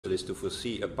is to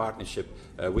foresee a partnership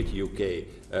with the UK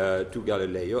to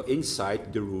Galileo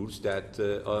inside the rules that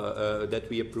that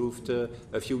we approved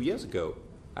a few years ago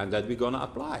and that we're going to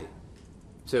apply.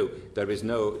 So there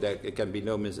can be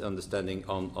no misunderstanding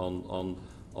on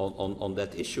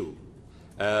that issue.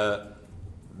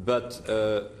 But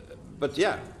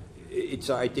yeah, it's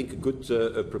I think a good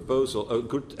proposal, a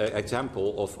good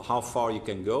example of how far you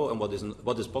can go and what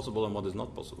is possible and what is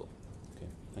not possible. Okay,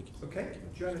 thank you. Okay,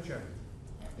 Joanna Cherry.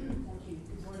 Thank you.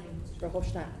 Good morning, Mr.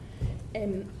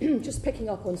 Verhofstadt. Just picking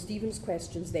up on Stephen's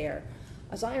questions there.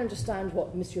 As I understand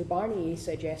what Mr. Barnier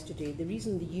said yesterday, the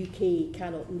reason the UK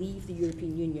cannot leave the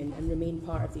European Union and remain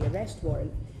part of the arrest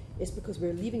warrant is because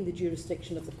we're leaving the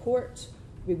jurisdiction of the court,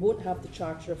 we won't have the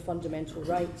Charter of Fundamental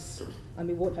Rights, and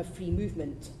we won't have free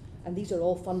movement. And these are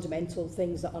all fundamental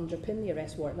things that underpin the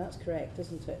arrest warrant. That's correct,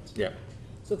 isn't it? Yeah.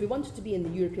 So if we wanted to be in the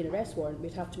European arrest warrant,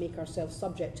 we'd have to make ourselves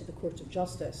subject to the Court of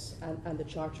Justice and the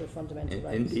Charter of Fundamental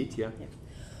Rights. Indeed, yeah.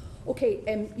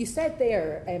 Okay, you said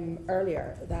there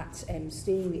earlier that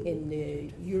staying in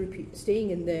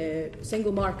the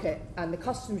single market and the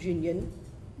customs union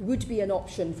would be an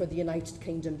option for the United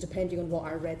Kingdom, depending on what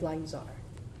our red lines are.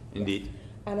 Indeed. Yes.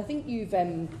 And I think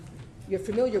you're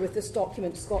familiar with this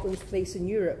document, Scotland's Place in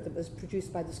Europe, that was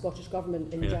produced by the Scottish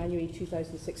Government in January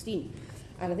 2016.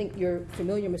 And I think you're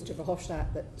familiar, Mr.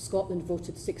 Verhofstadt, that Scotland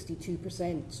voted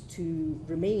 62% to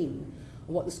remain.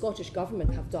 And what the Scottish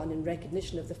Government have done in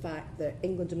recognition of the fact that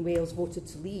England and Wales voted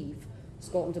to leave,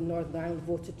 Scotland and Northern Ireland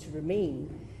voted to remain,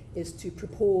 is to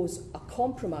propose a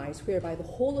compromise whereby the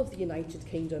whole of the United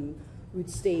Kingdom would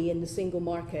stay in the single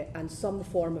market and some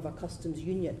form of a customs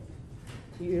union.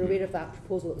 You're aware of that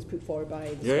proposal that was put forward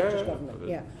by the Scottish Government?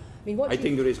 Yeah. I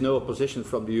think there is no opposition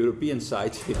from the European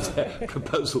side if the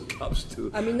proposal comes to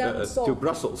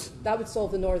Brussels. That would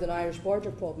solve the Northern Irish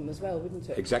border problem as well, wouldn't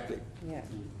it? Exactly. Yeah.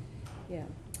 Yeah.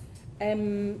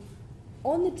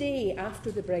 On the day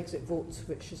after the Brexit vote,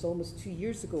 which is almost 2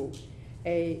 years ago,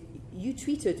 you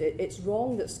tweeted it's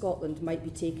wrong that Scotland might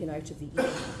be taken out of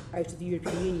the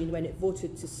European Union when it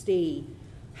voted to stay,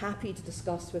 happy to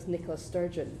discuss with Nicola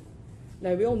Sturgeon.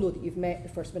 Now, we all know that you've met the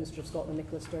First Minister of Scotland,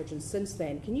 Nicola Sturgeon, since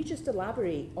then. Can you just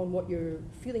elaborate on what your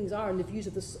feelings are and the views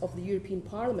of the European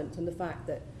Parliament and the fact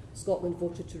that Scotland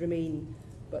voted to remain,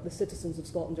 but the citizens of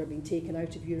Scotland are being taken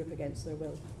out of Europe against their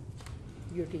will?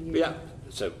 European Union. Yeah,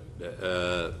 so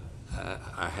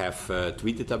I have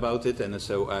tweeted about it, and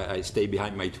so I stay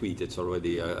behind my tweet. It's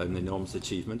already an enormous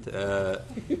achievement.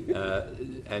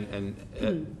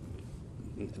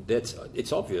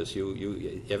 It's obvious.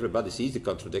 Everybody sees the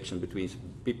contradiction between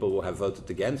people who have voted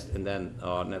against and then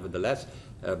are nevertheless,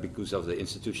 because of the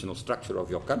institutional structure of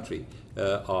your country,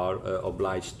 are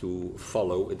obliged to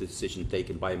follow a decision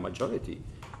taken by a majority.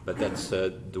 But that's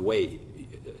the way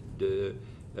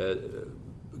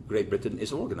Great Britain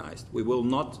is organized. We will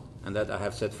not, and that I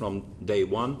have said from day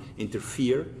one,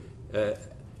 interfere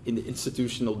in the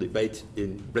institutional debate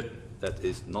in Britain. That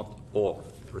is not our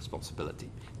responsibility.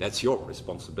 That's your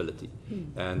responsibility,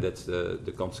 and that's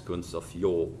the consequence of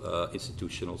your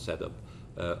institutional setup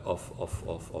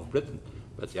of Britain.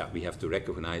 But yeah, we have to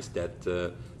recognize that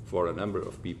for a number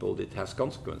of people it has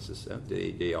consequences.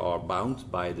 They are bound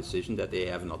by a decision that they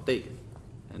have not taken,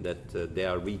 and that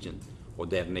their region or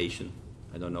their nation,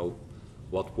 I don't know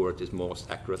what word is most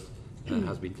accurate,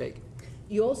 has been taken.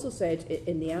 You also said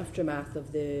in the aftermath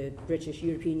of the British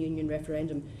European Union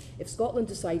referendum, if Scotland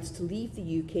decides to leave the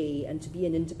UK and to be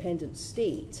an independent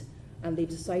state, and they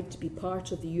decide to be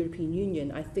part of the European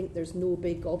Union, I think there's no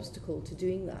big obstacle to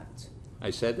doing that. I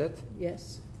said that?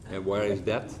 Yes. And where is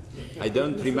that? I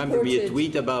don't remember me a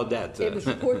tweet about that. It was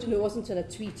reported, no, it wasn't in a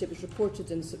tweet, it was reported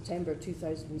in September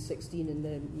 2016 in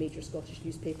the major Scottish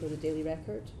newspaper, the Daily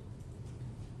Record.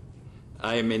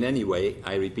 I am in any way,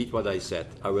 I repeat what I said,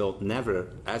 I will never,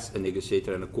 as a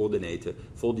negotiator and a coordinator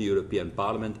for the European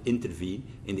Parliament, intervene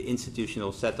in the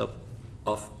institutional setup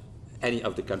of any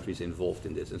of the countries involved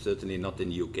in this, and certainly not in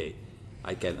the UK.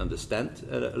 I can understand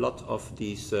a lot of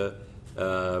these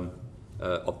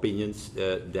opinions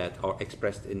that are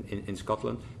expressed in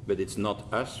Scotland, but it's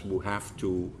not us who have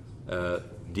to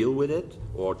deal with it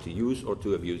or to use or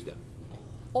to abuse them.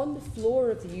 On the floor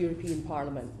of the European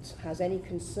Parliament, has any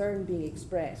concern being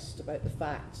expressed about the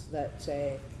fact that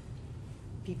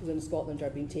people in Scotland are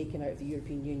being taken out of the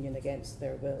European Union against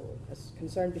their will? Has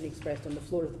concern been expressed on the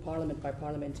floor of the Parliament by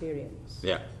parliamentarians?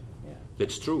 Yeah.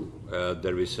 That's true.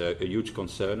 There is a huge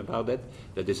concern about that.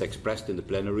 That is expressed in the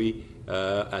plenary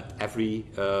at every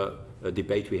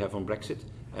debate we have on Brexit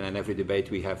and in every debate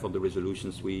we have on the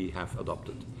resolutions we have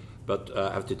adopted. But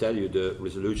I have to tell you, the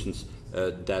resolutions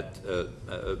that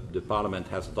the Parliament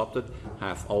has adopted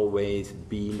have always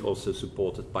been also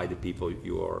supported by the people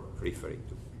you are referring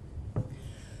to.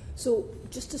 So,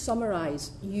 just to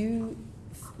summarise,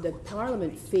 the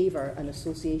Parliament favour an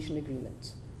association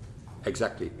agreement.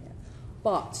 Exactly.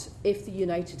 But if the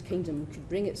United Kingdom could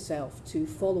bring itself to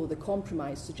follow the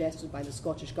compromise suggested by the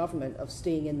Scottish Government of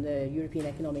staying in the European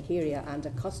Economic Area and a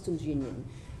customs union,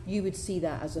 you would see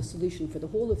that as a solution for the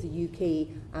whole of the UK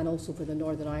and also for the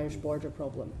Northern Irish border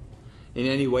problem. In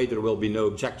any way, there will be no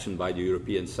objection by the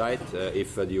European side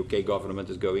if the UK government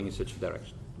is going in such a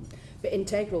direction. But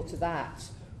integral to that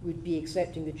would be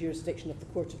accepting the jurisdiction of the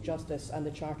Court of Justice and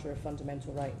the Charter of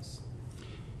Fundamental Rights.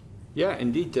 Yeah,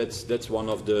 indeed, that's one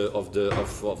of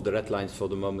the red lines for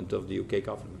the moment of the UK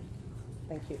government.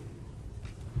 Thank you.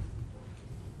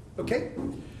 Okay,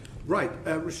 right.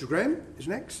 Richard Graham is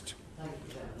next.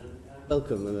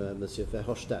 Welcome, Monsieur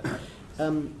Verhofstadt.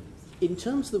 In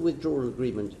terms of the withdrawal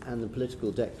agreement and the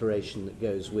political declaration that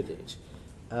goes with it,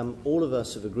 all of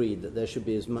us have agreed that there should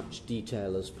be as much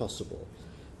detail as possible.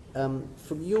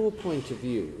 From your point of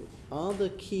view, are the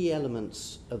key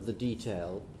elements of the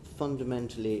detail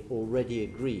fundamentally already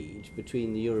agreed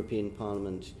between the European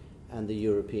Parliament and the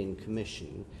European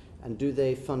Commission, and do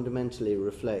they fundamentally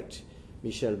reflect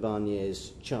Michel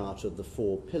Barnier's chart of the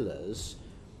 4 pillars?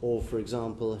 Or, for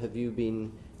example, have you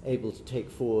been able to take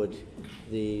forward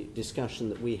the discussion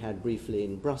that we had briefly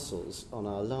in Brussels on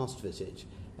our last visit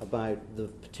about the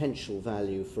potential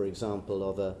value, for example,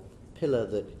 of a pillar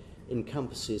that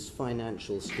encompasses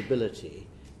financial stability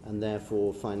and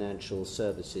therefore financial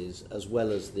services, as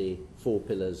well as the 4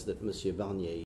 pillars that Monsieur Barnier